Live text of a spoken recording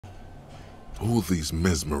All these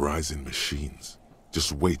mesmerizing machines,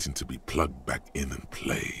 just waiting to be plugged back in and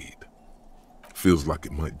played. Feels like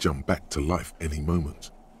it might jump back to life any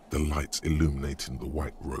moment, the lights illuminating the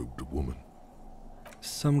white-robed woman.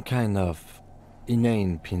 Some kind of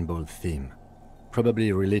inane pinball theme,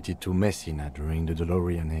 probably related to Messina during the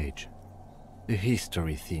DeLorean age. The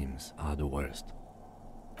history themes are the worst.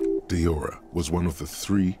 Diora was one of the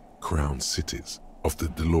 3 crown cities of the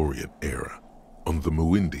DeLorean era, on the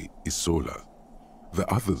Muindi Isola, the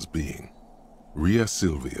others being Ria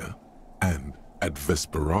Silvia and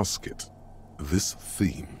Advesperaskit. This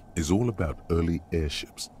theme is all about early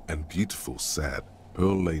airships and beautiful, sad,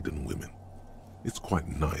 pearl-laden women. It's quite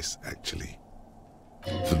nice, actually.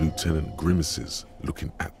 The lieutenant grimaces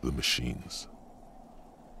looking at the machines.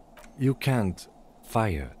 You can't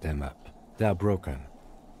fire them up. They are broken.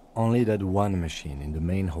 Only that one machine in the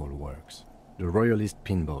main hall works. The Royalist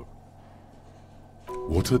Pinball.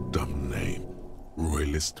 What a dumb name.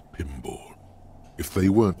 Royalist Pinball. If they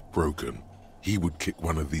weren't broken, he would kick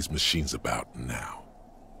one of these machines about now.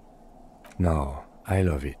 No, I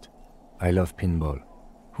love it. I love pinball.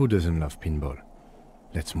 Who doesn't love pinball?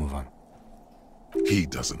 Let's move on. He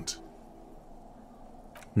doesn't.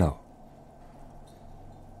 No.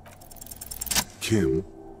 Kim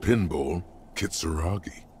Pinball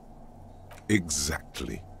Kitsuragi.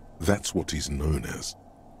 Exactly. That's what he's known as.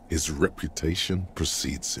 His reputation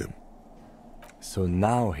precedes him. So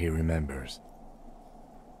now he remembers.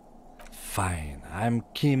 Fine, I'm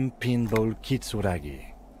Kim Pinball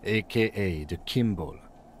Kitsuragi, aka the Kimball.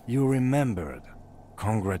 You remembered.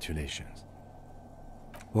 Congratulations.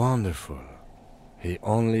 Wonderful. He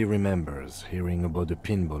only remembers hearing about the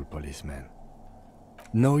pinball policeman.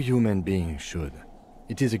 No human being should.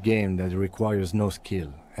 It is a game that requires no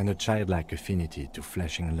skill and a childlike affinity to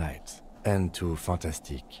flashing lights and to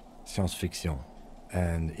fantastique, science-fiction,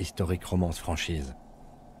 and historic romance franchise.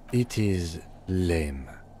 It is lame.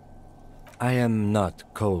 I am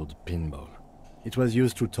not called Pinball. It was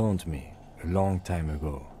used to taunt me a long time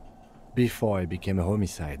ago, before I became a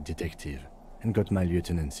homicide detective and got my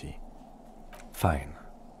lieutenancy. Fine.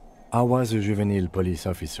 I was a juvenile police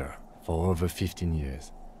officer for over 15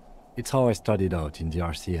 years. It's how I started out in the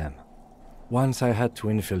RCM. Once I had to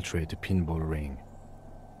infiltrate a pinball ring,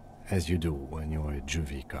 as you do when you're a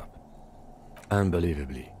juvie cop.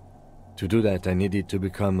 Unbelievably. To do that, I needed to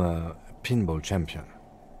become a pinball champion.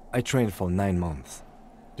 I trained for 9 months.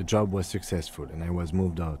 The job was successful and I was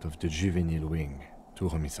moved out of the juvenile wing to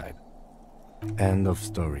homicide. End of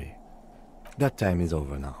story. That time is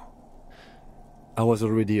over now. I was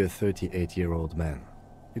already a 38-year-old man.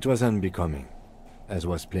 It was unbecoming, as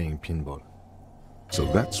was playing pinball. So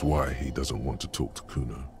that's why he doesn't want to talk to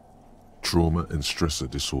Kuno. Trauma and stressor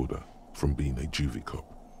disorder from being a juvie cop.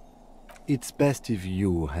 It's best if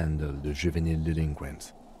you handle the juvenile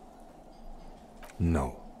delinquents.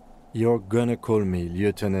 No. You're gonna call me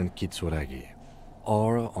Lieutenant Kitsuragi.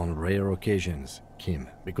 Or, on rare occasions, Kim,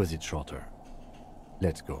 because it's shorter.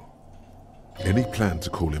 Let's go. Any plan to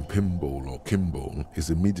call him Pinball or Kimball is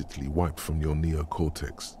immediately wiped from your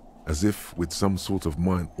neocortex, as if with some sort of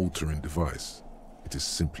mind-altering device. It is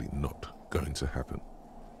simply not going to happen.